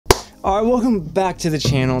Alright, welcome back to the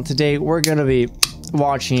channel. Today we're gonna be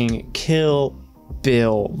watching Kill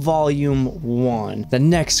Bill Volume 1, the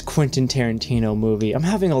next Quentin Tarantino movie. I'm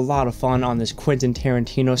having a lot of fun on this Quentin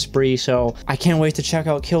Tarantino spree, so I can't wait to check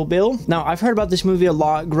out Kill Bill. Now, I've heard about this movie a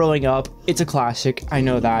lot growing up. It's a classic, I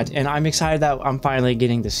know that, and I'm excited that I'm finally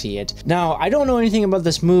getting to see it. Now, I don't know anything about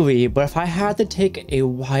this movie, but if I had to take a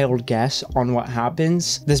wild guess on what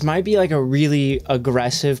happens, this might be like a really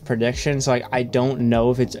aggressive prediction, so like I don't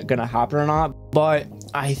know if it's gonna happen or not, but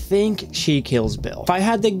I think she kills Bill. If I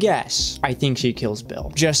had to guess, I think she kills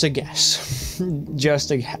Bill. Just a guess.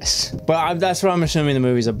 Just a guess. But that's what I'm assuming the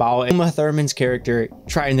movie's about. Uma Thurman's character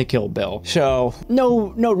trying to kill Bill. So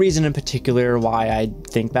no reason in particular why I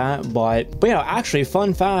think that, but yeah, actually,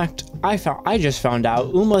 fun fact, I just found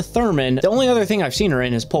out Uma Thurman, the only other thing I've seen her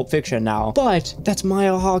in is Pulp Fiction now, but that's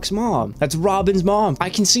Maya Hawke's mom. That's Robin's mom. I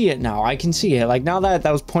can see it now. I can see it. Like, now that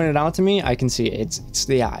that was pointed out to me, I can see it. It's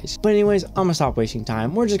the eyes. But anyways, I'm gonna stop wasting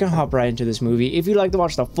time. We're just gonna hop right into this movie. If you'd like to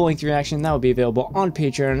watch the full-length reaction, that will be available on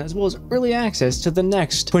Patreon, as well as early access to the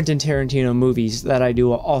next Quentin Tarantino movies that I do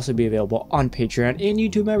will also be available on Patreon and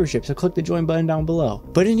YouTube membership, so click the join button down below.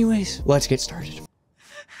 But anyways, let's get started.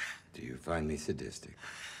 Do you find me sadistic?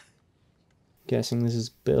 Guessing this is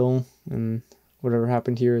Bill, and whatever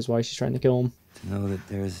happened here is why she's trying to kill him. To know that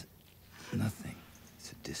there's nothing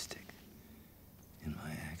sadistic in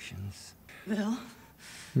my actions. Bill,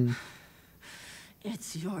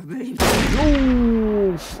 it's your baby.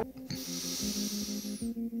 Oof.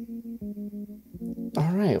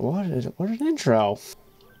 All right, what an intro.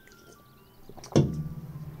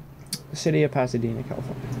 City of Pasadena,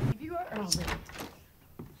 California. You are early.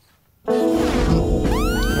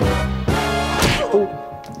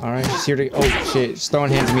 All right, she's here to. Oh shit! She's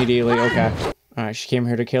throwing hands immediately. Okay. All right, she came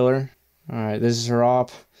here to kill her. All right, this is her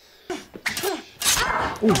op.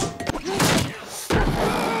 Ooh.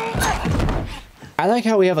 I like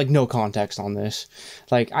how we have like no context on this.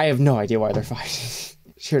 Like, I have no idea why they're fighting.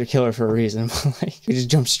 She's here to kill her for a reason, but like we just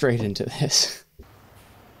jump straight into this.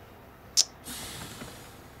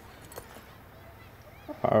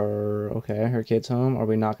 Okay, her kid's home. Are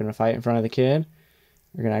we not gonna fight in front of the kid?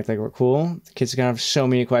 We're gonna act like we're cool. The kid's gonna have so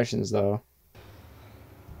many questions though.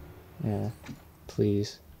 Yeah,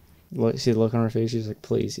 please. Look, see the look on her face? She's like,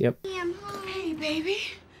 please. Yep. Hey, I'm home. Hey, baby.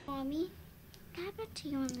 Mommy, can I have a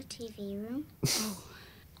tea in the TV room? Oh,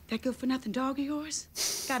 that good for nothing dog of yours?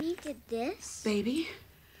 Got me did this? Baby,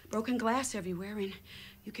 broken glass everywhere and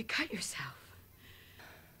you could cut yourself.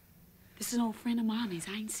 This is an old friend of Mommy's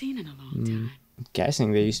I ain't seen in a long time. I'm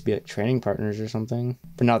guessing they used to be like training partners or something,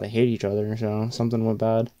 but now they hate each other, so something went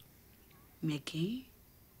bad. Mickey,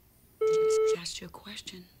 I asked you a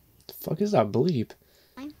question. The fuck is that bleep?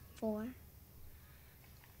 I'm 4.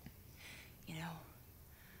 You know,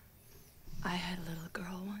 I had a little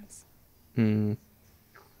girl once.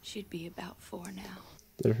 She'd be about 4 now.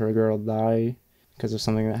 Did her girl die because of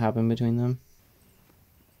something that happened between them?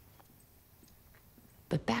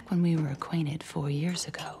 But back when we were acquainted 4 years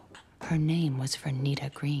ago, her name was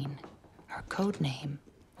Vernita Green. Her code name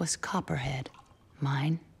was Copperhead.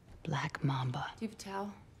 Mine, Black Mamba. Do you have a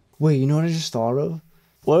towel? Wait, you know what I just thought of?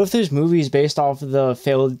 What if this movie is based off of the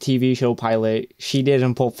failed TV show pilot she did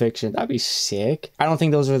in Pulp Fiction? That'd be sick. I don't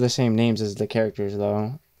think those are the same names as the characters,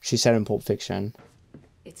 though. She said in Pulp Fiction.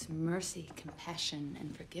 It's mercy, compassion,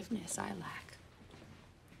 and forgiveness I lack,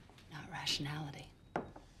 not rationality.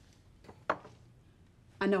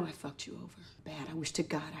 I know I fucked you over. Bad. I wish to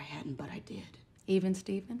God I hadn't, but I did. Even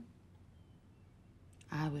Stephen?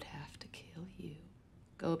 I would have to kill you.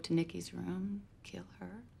 Go up to Nikki's room, kill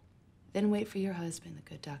her, then wait for your husband, the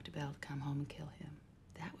good Dr. Bell, to come home and kill him.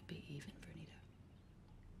 That would be even, Vernita.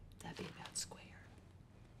 That'd be about square.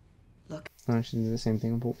 Look. Oh, she did the same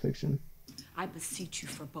thing in Pulp Fiction. I beseech you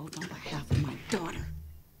for both on behalf of my daughter.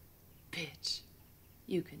 Bitch,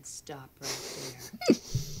 you can stop right there.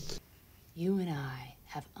 You and I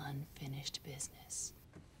have unfinished business.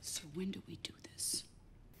 So when do we do this?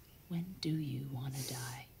 When do you want to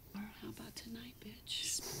die? Or how about tonight, bitch?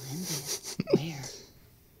 Splendid. Where?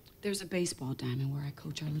 There's a baseball diamond where I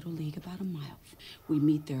coach our little league about a mile. We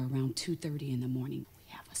meet there around 2:30 in the morning.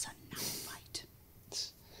 We have us a night fight.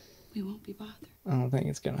 We won't be bothered. I don't think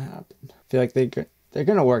it's gonna happen. I feel like they're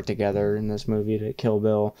gonna work together in this movie to kill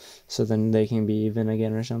Bill, so then they can be even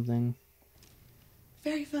again or something.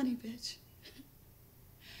 Very funny, bitch.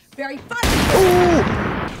 Very funny.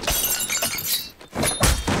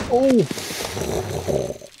 Oh!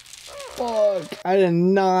 Fuck! I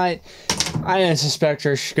didn't suspect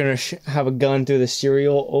her gonna have a gun through the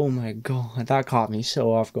cereal. Oh my god, that caught me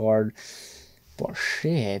so off guard. But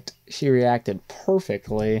shit, she reacted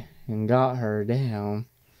perfectly and got her down.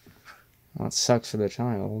 Well, it sucks for the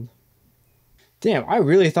child. Damn, I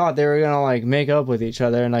really thought they were gonna like make up with each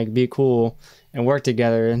other and like be cool and work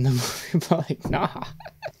together in the movie, but like, nah.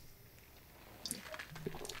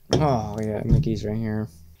 Oh yeah, Nikki's right here.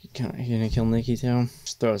 You gonna kill Nikki too?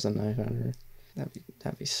 Just throws a knife at her.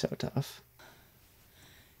 That'd be so tough.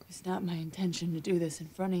 It's not my intention to do this in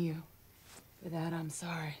front of you. For that, I'm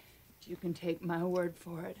sorry. You can take my word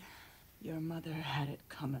for it. Your mother had it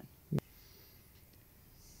coming. When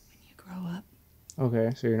you grow up,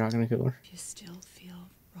 Okay, so you're not gonna kill her? if you still feel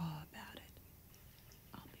raw about it,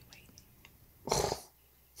 I'll be waiting.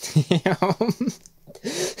 Damn.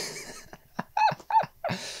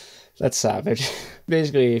 That's savage.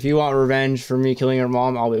 Basically, if you want revenge for me killing her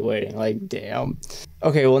mom, I'll be waiting. Like, damn.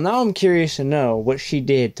 Okay, well now I'm curious to know what she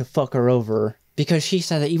did to fuck her over. Because she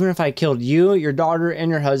said that even if I killed you, your daughter, and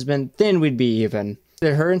your husband, then we'd be even.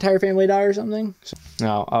 Did her entire family die or something?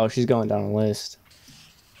 No. Oh, she's going down a list.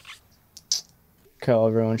 Kill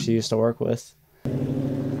everyone she used to work with.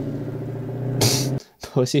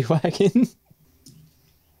 Pussy wagon.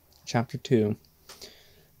 Chapter 2.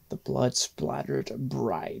 The blood-splattered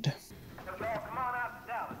bride.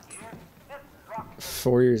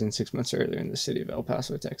 4 years and 6 months earlier in the city of El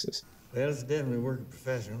Paso, Texas. Well, it's definitely working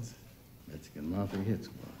professionals. Mexican Mafia hit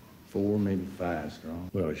squad. 4, maybe 5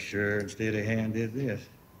 strong. Well, sure, and steady hand did this.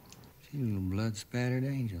 She's a little blood-spattered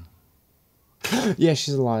angel. Yeah,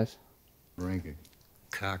 she's alive. Rank a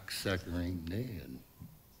cocksucker ain't dead.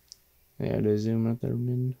 Yeah, to zoom up there,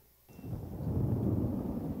 man.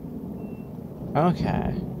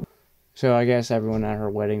 Okay. So I guess everyone at her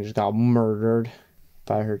wedding just got murdered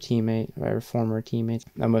by her teammate, by her former teammates.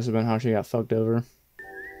 That must have been how she got fucked over.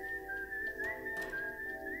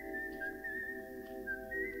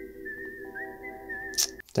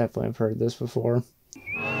 Definitely have heard this before.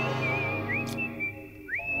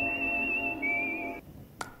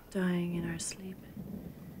 Dying in our sleep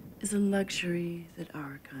is a luxury that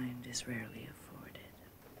our kind is rarely afforded.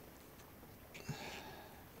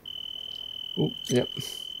 Oh, yep.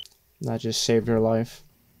 That just saved her life.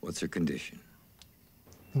 What's her condition?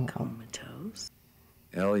 Comatose.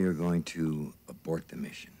 Elle, you're going to abort the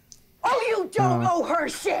mission. Oh, you don't owe her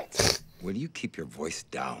shit! Will you keep your voice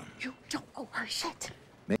down? You don't owe her shit.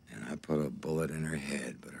 And I put a bullet in her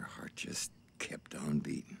head, but her heart just kept on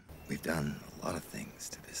beating. We've done a lot of things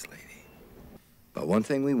to this lady. But one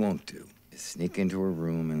thing we won't do is sneak into her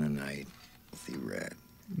room in the night, filthy red,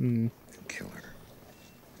 and kill her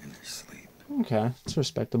in her sleep. Okay, it's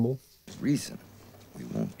respectable. The reason we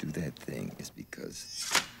won't do that thing is because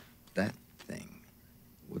that thing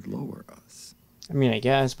would lower us. I mean, I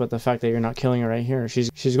guess, but the fact that you're not killing her right here,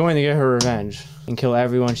 she's going to get her revenge and kill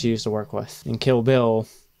everyone she used to work with and kill Bill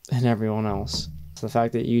and everyone else. So the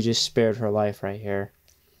fact that you just spared her life right here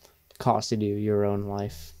costed you your own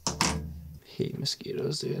life. I hate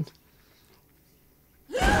mosquitoes, dude.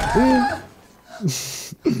 And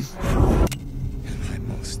my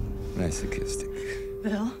most masochistic.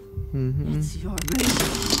 Bill, it's your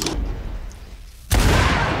mission.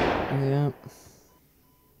 Yep.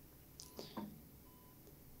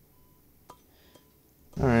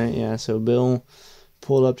 Alright, yeah, so Bill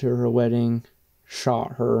pulled up to her wedding,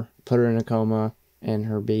 shot her, put her in a coma, and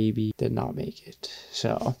her baby did not make it.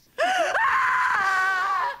 So.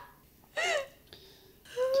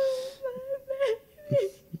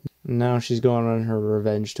 Now she's going on her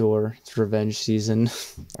revenge tour. It's revenge season.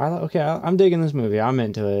 I'm digging this movie. I'm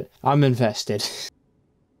into it. I'm invested.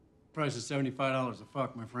 Price is $75 a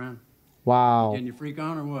fuck, my friend. Wow. Getting your freak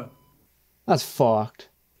on or what? That's fucked.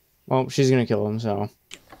 Well, she's gonna kill him, so.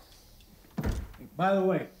 By the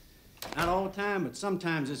way, not all the time, but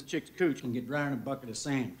sometimes this chick's cooch can get drier than a bucket of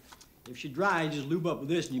sand. If she dry, you just lube up with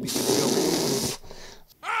this and you be good to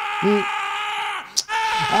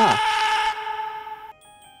go.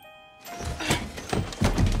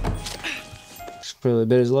 Clearly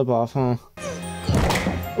bit his lip off, huh?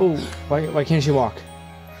 Oh, why can't she walk?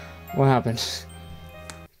 What happened?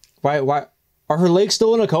 Why are her legs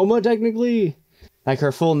still in a coma technically? Like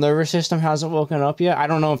her full nervous system hasn't woken up yet? I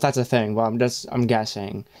don't know if that's a thing, but I'm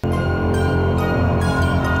guessing.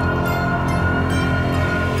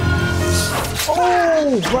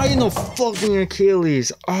 Oh, right in the fucking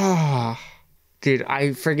Achilles. Ah, dude,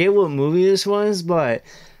 I forget what movie this was, but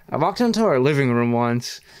I walked into our living room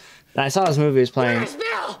once. And I saw this movie was playing. Where's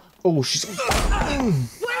Bill? Oh, she's.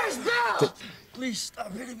 Where's Bill? Please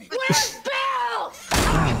stop hitting me. Where's Bill?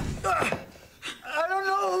 I don't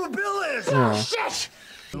know who Bill is. Oh, shit!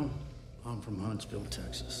 I'm from Huntsville,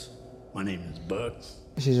 Texas. My name is Buck.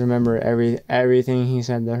 She's remembered everything he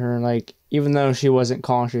said to her. Like, even though she wasn't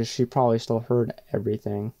conscious, she probably still heard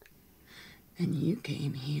everything. And you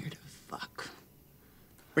came here to fuck.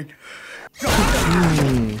 Wait.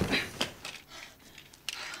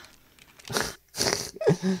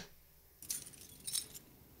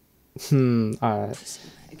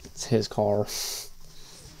 It's his car.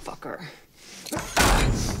 Fucker.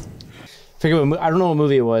 I don't know what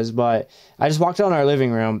movie it was, but I just walked out in our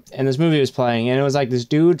living room and this movie was playing and it was like this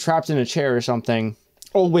dude trapped in a chair or something.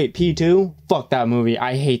 Oh wait, P2? Fuck that movie.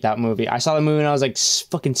 I hate that movie. I saw the movie when I was like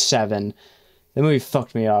fucking 7. The movie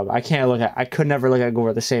fucked me up. I could never look at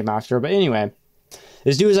Gore the same after. But anyway,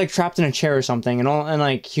 this dude was like trapped in a chair or something and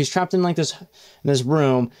like he was trapped in like this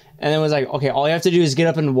room and it was like, okay, all you have to do is get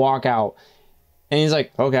up and walk out. And he's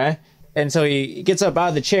like, okay. And so he gets up out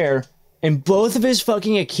of the chair and both of his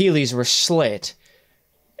fucking Achilles were slit.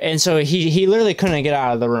 And so he literally couldn't get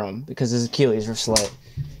out of the room because his Achilles were slit.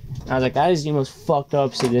 And I was like, that is the most fucked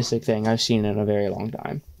up sadistic thing I've seen in a very long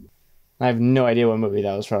time. I have no idea what movie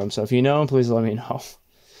that was from, so if you know, please let me know.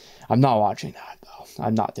 I'm not watching that, though.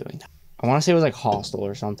 I'm not doing that. I want to say it was like Hostel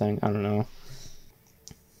or something. I don't know.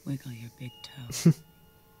 Wiggle your big toe.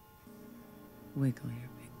 Wiggle your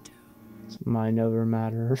big toe. Mind over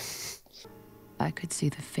matter. I could see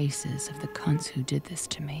the faces of the cunts who did this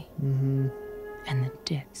to me. Mm-hmm. And the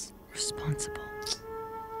dicks responsible.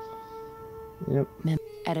 Yep.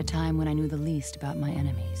 At a time when I knew the least about my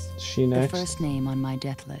enemies. She next. The first name on my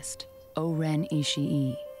death list, Oren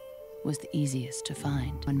Ishii, was the easiest to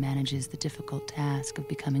find. One manages the difficult task of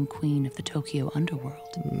becoming queen of the Tokyo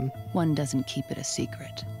underworld. One doesn't keep it a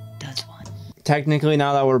secret, does one? Technically,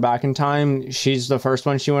 now that we're back in time, she's the first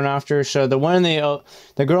one she went after. So the one the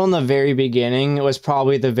girl in the very beginning was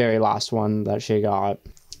probably the very last one that she got.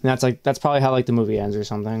 And that's probably how like the movie ends or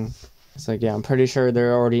something. It's like, yeah, I'm pretty sure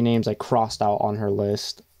there are already names like crossed out on her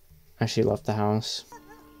list as she left the house.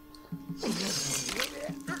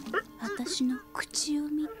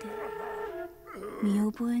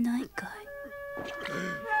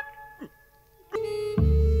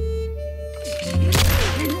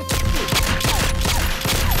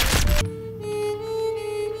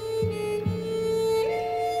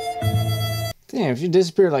 Damn, she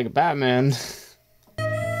disappeared like a Batman.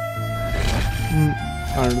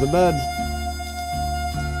 Under the bed.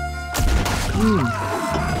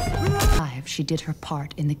 She did her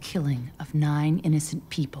part in the killing of 9 innocent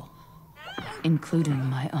people, including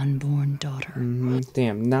my unborn daughter.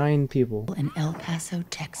 Damn, 9 people. In El Paso,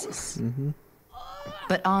 Texas.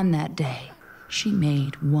 But on that day, she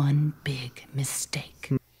made one big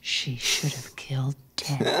mistake. She should have killed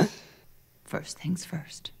 10. First things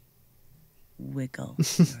first. Wiggle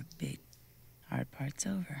your big. Hard part's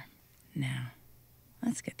over. Now,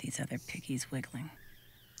 let's get these other piggies wiggling.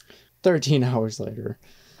 13 hours later.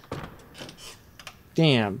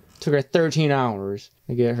 Damn, took her 13 hours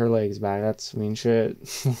to get her legs back. That's mean shit.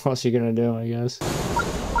 What else you gonna do, I guess?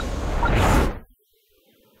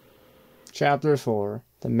 Chapter 4,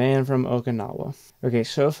 The Man from Okinawa. Okay,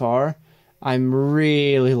 so far, I'm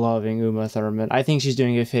really loving Uma Thurman. I think she's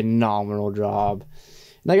doing a phenomenal job.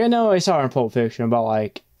 Like, I know I saw her in Pulp Fiction, but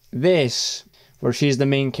like, this, where she's the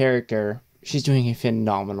main character, she's doing a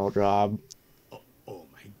phenomenal job. Oh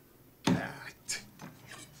my god.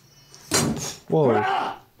 Whoa. You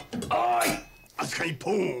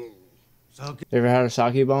ever had a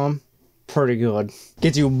sake bomb? Pretty good.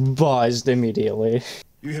 Gets you buzzed immediately.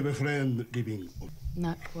 You have a friend living.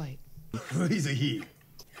 Not quite. Who is he?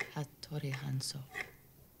 Hattori Hanzo.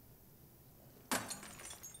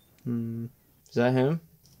 Is that him?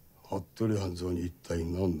 服部半蔵に一体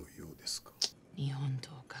何の用ですか? 日本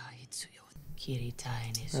刀が必要。切りた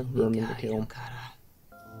いネズ I've ミ room が to い kill. るから。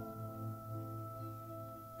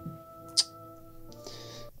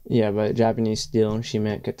 Yeah, but Japanese steel, she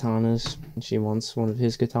meant katanas. She wants one of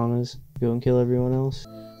his katanas. Go and kill everyone else.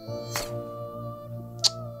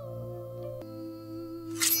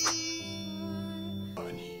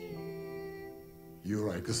 You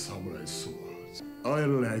like samurai swords. I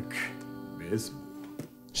like baseball.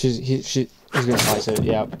 He's gonna slice it,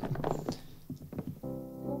 yep.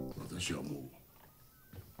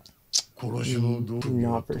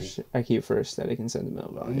 Not for I keep for aesthetic and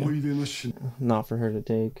sentimental value. Not for her to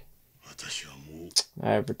take.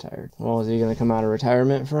 I have retired. Well, is he gonna come out of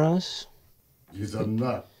retirement for us? These are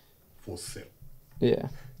not for sale. Yeah.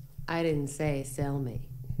 I didn't say sell me.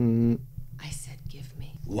 I said give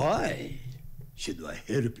me. Why should I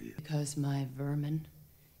help you? Because my vermin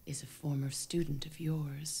is a former student of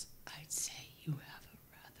yours. I'd say you have a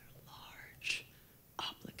rather large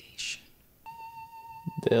obligation.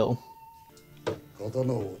 Bill.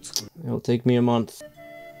 It'll take me a month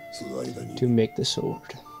to make the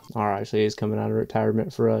sword. Alright, so he's coming out of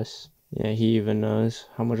retirement for us. Yeah, he even knows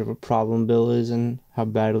how much of a problem Bill is and how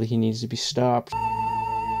badly he needs to be stopped.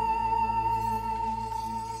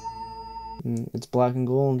 It's black and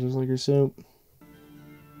gold, just like your soup.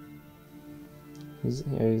 He's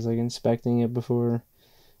like inspecting it before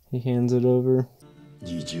he hands it over.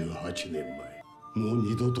 28年前、もう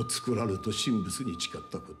二度と作られると神仏に誓っ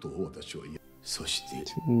たことを私はそして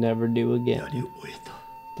never do again. やり終えた。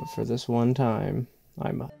But for this one time,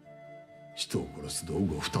 I'm 人を殺す道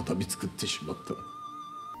具を再び作ってしまっ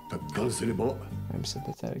た。達観すれば。I'm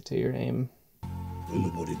sympathetic to your aim. うぬ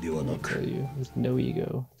ぼれではなく。I tell you, with no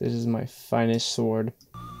ego, this is my finest sword.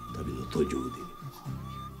 旅の途上で。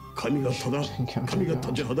神がただ、神が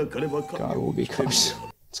立ちはだかれば。God will be crushed.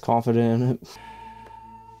 It's confident in it.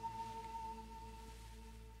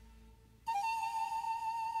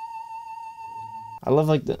 I love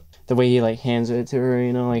like the way he like hands it to her,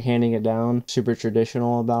 you know, like handing it down. Super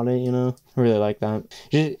traditional about it, you know. I really like that.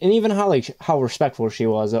 And even how respectful she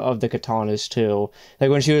was of the katanas too.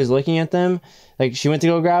 Like when she was looking at them, like she went to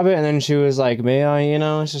go grab it and then she was like, "May I?" You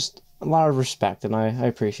know, it's just a lot of respect, and I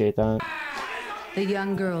appreciate that. The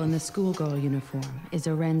young girl in the schoolgirl uniform is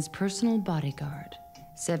Oren's personal bodyguard.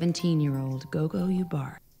 17-year-old Gogo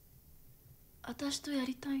Yubar. 私とや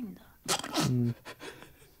りたいんだ。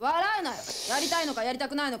笑うなよ。やりたいのかやりた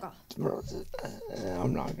くないのか。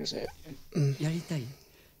I'm not gonna say it. やりたい。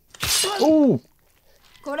Oh!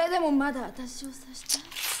 これでもまだ私を刺したい。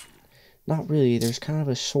 Not really. There's kind of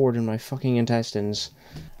a sword in my fucking intestines.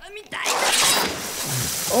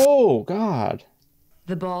 Oh God!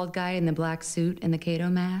 The bald guy in the black suit and the Kato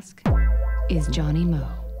mask is Johnny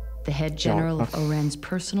Moe, the head general of Oren's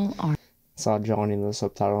personal army. I saw Johnny in the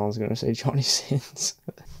subtitle. I was gonna say Johnny Sins.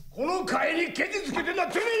 この帰りケチつけてんの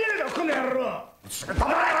はてめえやろこの野郎。黙れ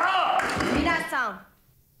よ。皆さん、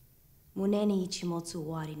胸に一物終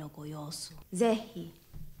わりのご様子、ぜひ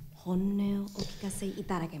本音をお聞かせい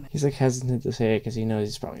ただけます。 He's like hesitant to say it because he knows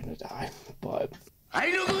he's probably gonna die, but. ア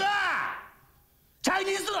イヌクがチャイ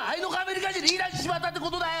ニーズがアイヌクアメリカ人に言い出してしまったって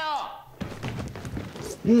ことだよ。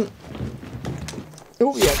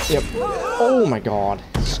Oh, yep. Oh my God.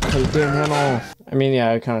 Just cut his damn head off. I mean,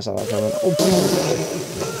 yeah, I kind of saw that coming. Oh.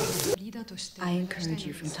 I encourage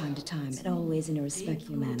you from time to time, and always in a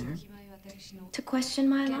respectful manner, to question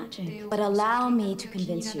my logic. But allow me to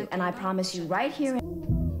convince you, and I promise you right here.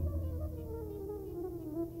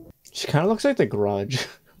 She kind of looks like the Grudge.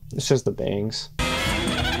 It's just the bangs.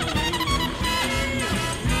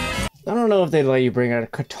 I don't know if they'd let you bring out a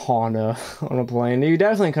katana on a plane. You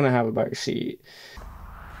definitely couldn't have it by your seat.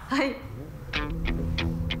 Hi.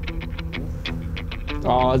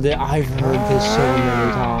 Oh, I've heard this so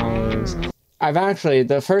many times. I've actually,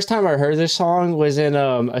 the first time I heard this song was in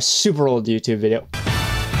a super old YouTube video.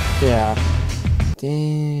 Yeah.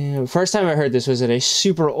 Damn. First time I heard this was in a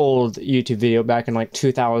super old YouTube video back in like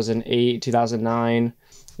 2008, 2009.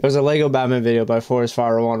 It was a Lego Batman video by Forest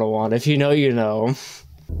Fire 101. If you know, you know.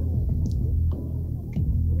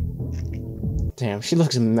 Damn, she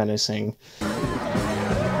looks menacing.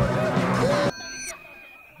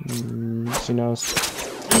 She knows.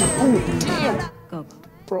 Oh, damn!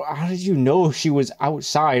 Bro, how did you know she was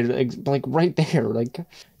outside? Like right there. Like,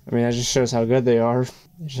 I mean, that just shows how good they are.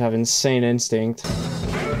 They just have insane instinct.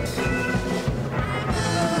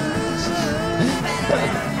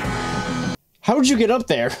 How did you get up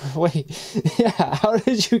there? Wait, yeah, how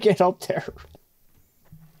did you get up there?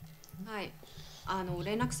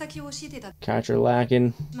 Catch her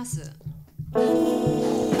lacking.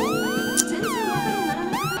 Oh!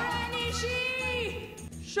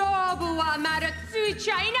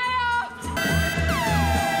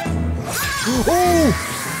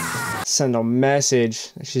 Send a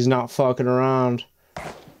message. She's not fucking around.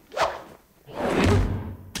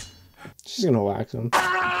 She's gonna whack him.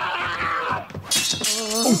 Oh,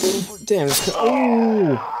 damn.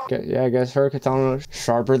 Oh! Yeah, I guess her katana is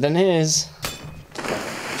sharper than his.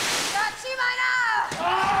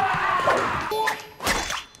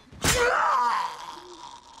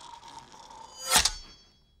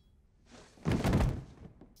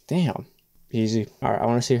 Damn. Easy. Alright, I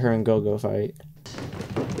want to see her and Go-Go fight.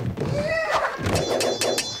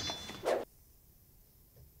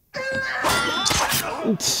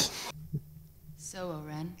 Oops. So,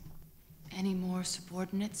 Oren, any more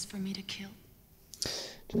subordinates for me to kill?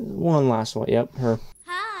 One last one. Yep, her.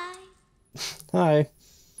 Hi. Hi.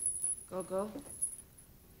 Go-Go.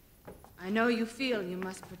 I know you feel you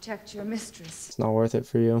must protect your mistress. It's not worth it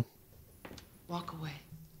for you. Walk away.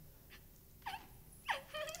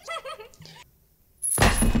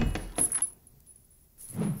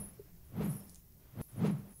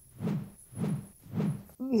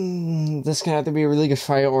 this gonna have to be a really good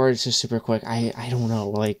fight or it's just super quick? I don't know.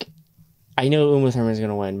 Like, I know Uma Thurman's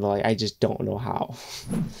gonna win, but like, I just don't know how.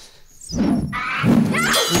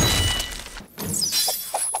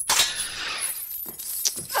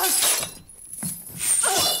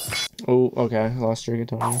 Oh, okay. Lost your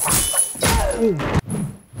guitar.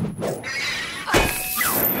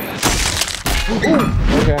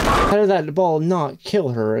 Okay. How did that ball not kill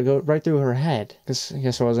her? It go right through her head. I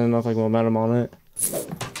guess there wasn't enough like momentum on it.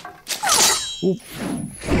 Ooh.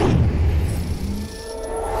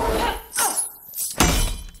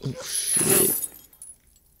 Oh,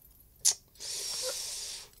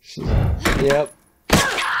 shit. Yep.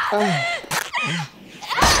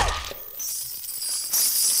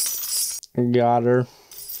 Got her.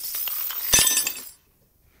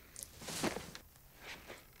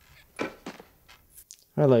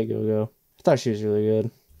 I like Go-Go. I thought she was really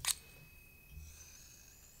good.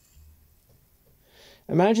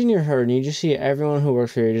 Imagine you're her and you just see everyone who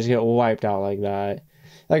works for you just get wiped out like that.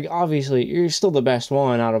 Like, obviously, you're still the best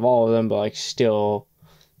one out of all of them, but, like, still,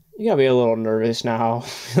 you gotta be a little nervous now.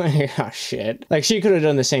 Like, oh, shit. Like, she could have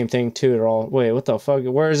done the same thing, too, at all. Wait, what the fuck?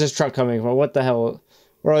 Where is this truck coming from? What the hell?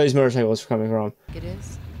 Where are all these motorcycles coming from? It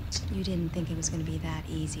is. You didn't think it was gonna be that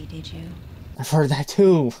easy, did you? I've heard that,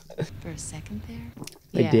 too. For a second there?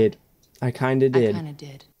 I did. I kinda did. I kinda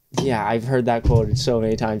did. Yeah, I've heard that quoted so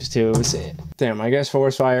many times too. Damn, I guess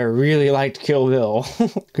Forest Fire really liked Kill Bill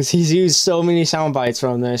because he's used so many sound bites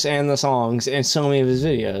from this and the songs in so many of his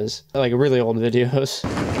videos, like really old videos.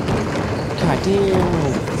 God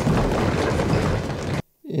damn.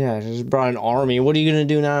 Yeah, just brought an army. What are you gonna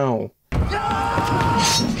do now?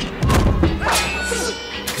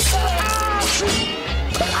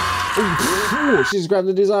 Ooh, she just grabbed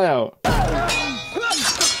the dude's eye out.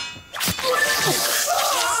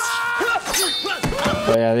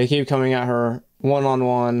 But yeah, they keep coming at her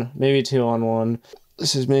one-on-one, maybe two-on-one.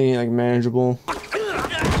 This is making it like manageable.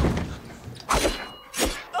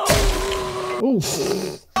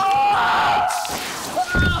 Oof.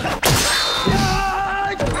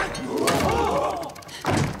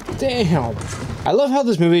 Damn. I love how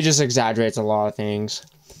this movie just exaggerates a lot of things.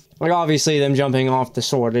 Like, obviously, them jumping off the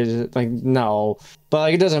sword is, like, no. But,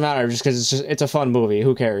 like, it doesn't matter just because it's a fun movie.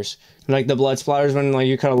 Who cares? Like, the blood splatters when, like,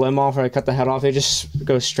 you cut a limb off or I cut the head off, they just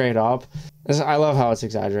go straight up. I love how it's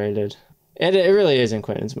exaggerated. It really is in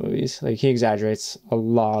Quentin's movies. Like, he exaggerates a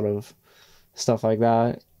lot of stuff like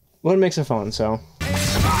that. But it makes it fun, so.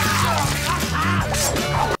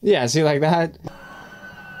 Yeah, see, like that?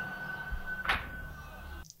 That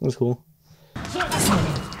was cool.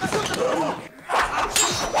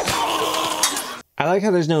 I like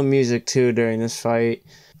how there's no music too during this fight,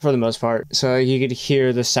 for the most part. So you could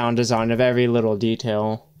hear the sound design of every little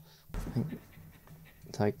detail.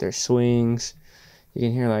 Like their swings. You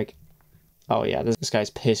can hear like, oh yeah, this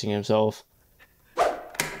guy's pissing himself.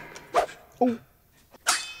 Oh.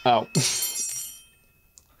 Oh.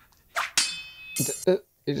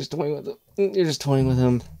 You're just toying with him. You're just toying with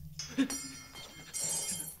him.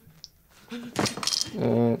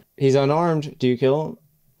 He's unarmed. Do you kill him?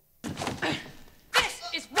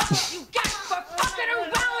 You get for fucking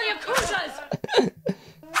around, Yakuzas!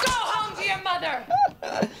 Go home to your mother!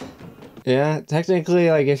 Yeah, technically,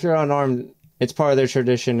 like, if you're unarmed, it's part of their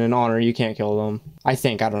tradition and honor. You can't kill them. I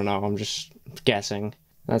think. I don't know. I'm just guessing.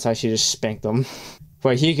 That's why she just spanked them.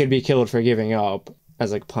 But he could be killed for giving up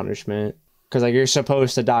as, like, punishment. Because, like, you're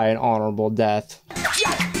supposed to die an honorable death.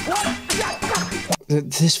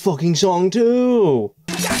 This fucking song, too!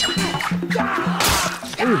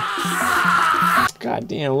 Ooh. God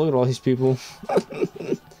damn, look at all these people.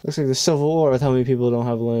 Looks like the Civil War with how many people don't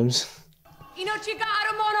have limbs.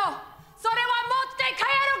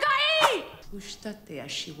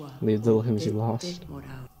 Leave the limbs you lost.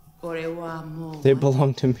 They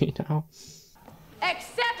belong to me now.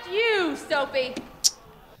 Except you, Soapy!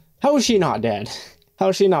 How is she not dead? How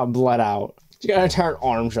is she not bled out? She got her entire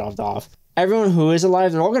arm chopped off. Everyone who is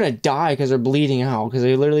alive, they're all gonna die because they're bleeding out, because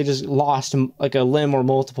they literally just lost like a limb or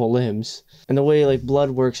multiple limbs. And the way like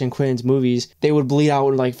blood works in Quentin's movies, they would bleed out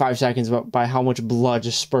in like 5 seconds by how much blood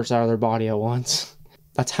just spurts out of their body at once.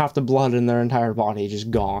 That's half the blood in their entire body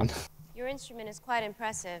just gone. Your instrument is quite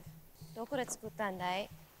impressive. This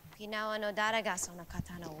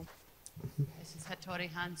is Hattori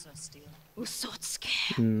Hanzo steel.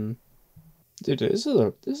 Usotsuke. Dude, this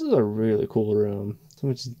is a really cool room. So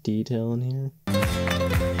much detail in here.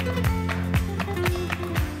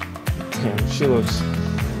 Damn, she looks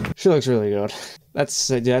really good. That's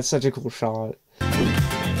such a cool shot.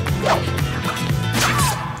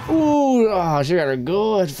 Ooh, oh, she got her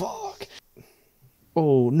good. Fuck.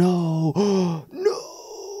 Oh no, no.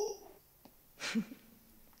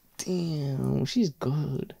 Damn, she's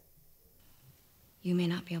good. You may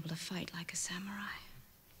not be able to fight like a samurai,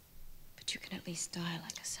 but you can at least die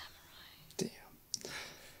like a samurai. Damn.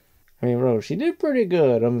 I mean, bro, she did pretty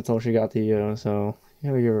good up until she got to you, so you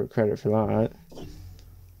gotta give her credit for that.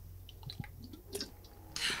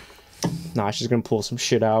 Nah, she's gonna pull some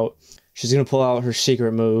shit out. She's gonna pull out her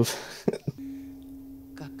secret move.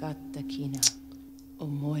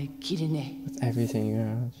 With everything you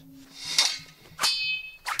have.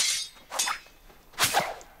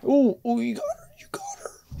 Ooh, ooh, you got her, you got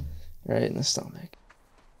her. Right in the stomach.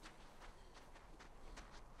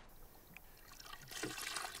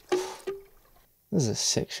 This is a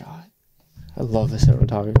sick shot. I love the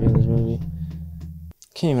cinematography in this movie.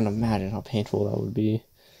 Can't even imagine how painful that would be.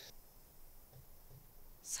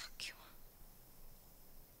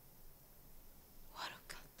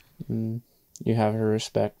 You have her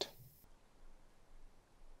respect.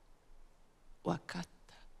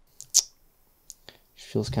 She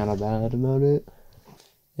feels kind of bad about it.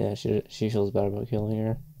 Yeah, she feels bad about killing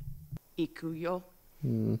her. Ikuyo.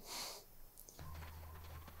 Ooh.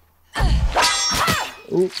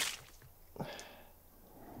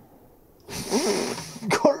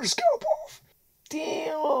 Cut her scalp off.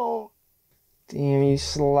 Damn. Damn, you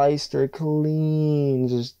sliced her clean.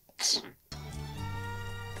 Just.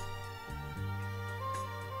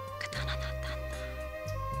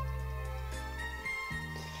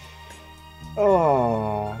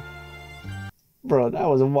 Oh, bro, that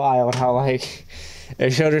was wild how, like,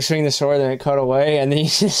 it showed her swing the sword, then it cut away, and then you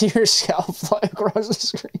just see her scalp fly across the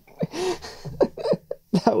screen.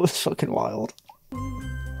 That was fucking wild.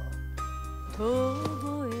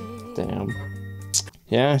 Damn.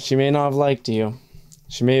 Yeah, she may not have liked you.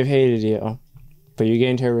 She may have hated you, but you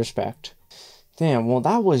gained her respect. Damn, well,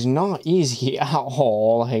 that was not easy at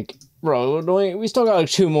all. Like, bro, we still got like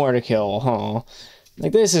 2 more to kill, huh?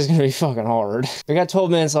 Like, this is gonna be fucking hard. We got 12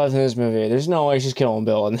 minutes left in this movie. There's no way she's killing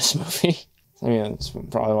Bill in this movie. I mean, that's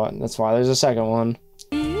probably that's why there's a second one.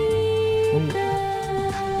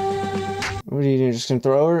 What are you doing? Just gonna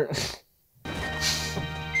throw her?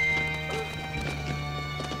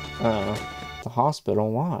 The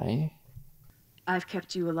hospital, why? I've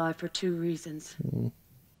kept you alive for 2 reasons.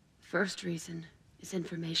 First reason is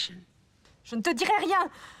information. Je ne te dirai rien.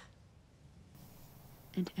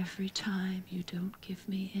 And every time you don't give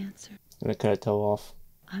me answers, I'm gonna cut a toe off.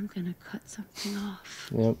 I'm gonna cut something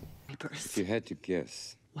off. Yep. If you had to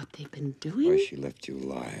guess What they've been doing why she left you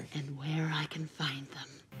alive, and where I can find them.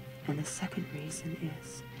 And the second reason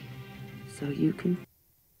is so you can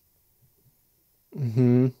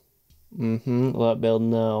let Bill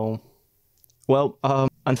know. Well,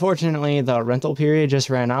 unfortunately, the rental period just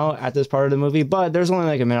ran out at this part of the movie, but there's only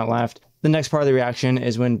like a minute left. The next part of the reaction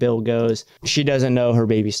is when Bill goes, she doesn't know her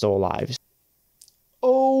baby's still alive.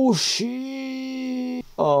 Oh, shit.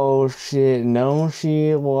 Oh, shit. No,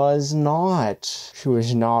 she was not. She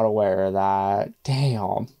was not aware of that.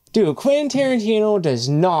 Damn. Dude, Quentin Tarantino does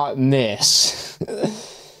not miss.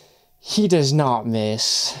 He does not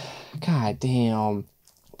miss. God damn.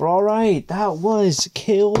 But alright, that was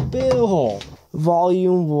Kill Bill,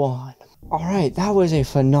 Volume 1. Alright, that was a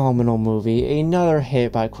phenomenal movie. Another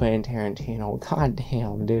hit by Quentin Tarantino. God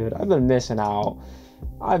damn, dude. I've been missing out.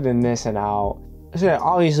 So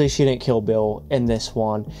obviously, she didn't kill Bill in this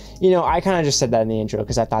one. You know, I kind of just said that in the intro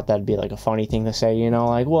because I thought that'd be like a funny thing to say, you know,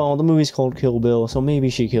 like, well, the movie's called Kill Bill, so maybe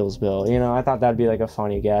she kills Bill. You know, I thought that'd be like a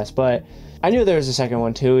funny guess. But I knew there was a second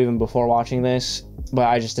one too, even before watching this. But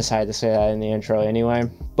I just decided to say that in the intro anyway.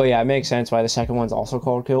 But yeah, it makes sense why the second one's also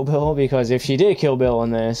called Kill Bill, because if she did kill Bill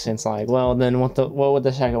in this, it's like, well, then what would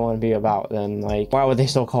the second one be about then? Like, why would they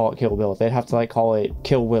still call it Kill Bill? They'd have to like call it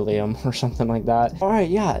Kill William or something like that. Alright,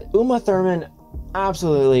 yeah, Uma Thurman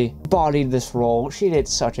absolutely bodied this role. She did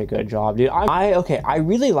such a good job, dude. I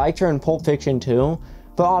really liked her in Pulp Fiction too.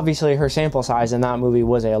 But obviously her sample size in that movie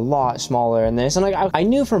was a lot smaller in this. And like I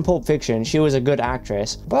knew from Pulp Fiction she was a good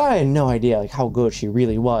actress, but I had no idea like how good she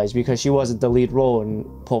really was, because she wasn't the lead role in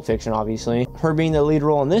Pulp Fiction, obviously. Her being the lead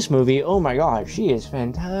role in this movie, oh my god, she is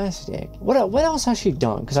fantastic. What else has she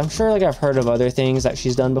done? Because I'm sure like I've heard of other things that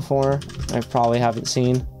she's done before I probably haven't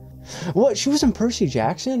seen. What? She was in Percy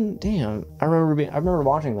Jackson? Damn. I remember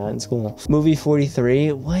watching that in school. Movie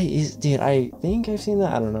 43? What is... Dude, I think I've seen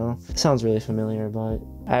that. I don't know. Sounds really familiar, but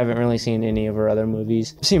I haven't really seen any of her other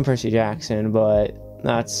movies. I've seen Percy Jackson, but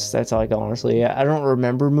That's like, honestly, I don't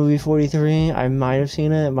remember movie 43. I might have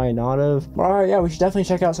seen it, might not have. All right, yeah, we should definitely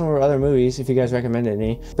check out some of our other movies if you guys recommend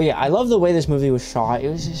any. But yeah, I love the way this movie was shot. It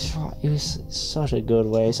was just shot, it was such a good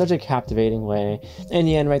way, such a captivating way. In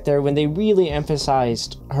the end, right there, when they really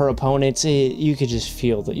emphasized her opponents, you could just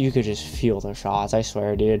feel the shots. I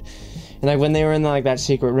swear, dude. And like when they were in like that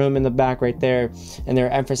secret room in the back right there, and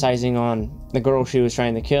they're emphasizing on the girl she was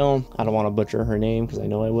trying to kill. I don't want to butcher her name because I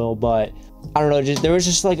know I will, but I don't know. There was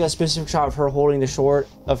just like a specific shot of her holding the sword,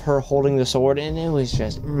 and it was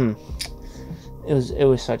just, it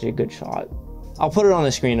was such a good shot. I'll put it on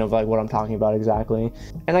the screen of like what I'm talking about exactly.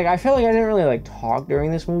 And like I feel like I didn't really like talk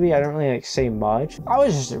during this movie. I didn't really like say much. I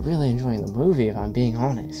was just really enjoying the movie, if I'm being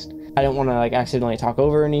honest. I didn't want to like accidentally talk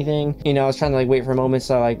over anything. You know, I was trying to like wait for moments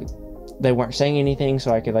so like they weren't saying anything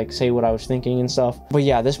so I could like say what I was thinking and stuff. But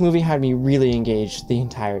yeah, this movie had me really engaged the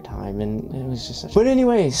entire time, and it was just such... But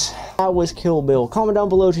anyways, that was Kill Bill. Comment down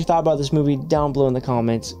below what you thought about this movie down below in the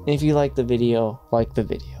comments. And if you liked the video, like the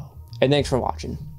video. And thanks for watching.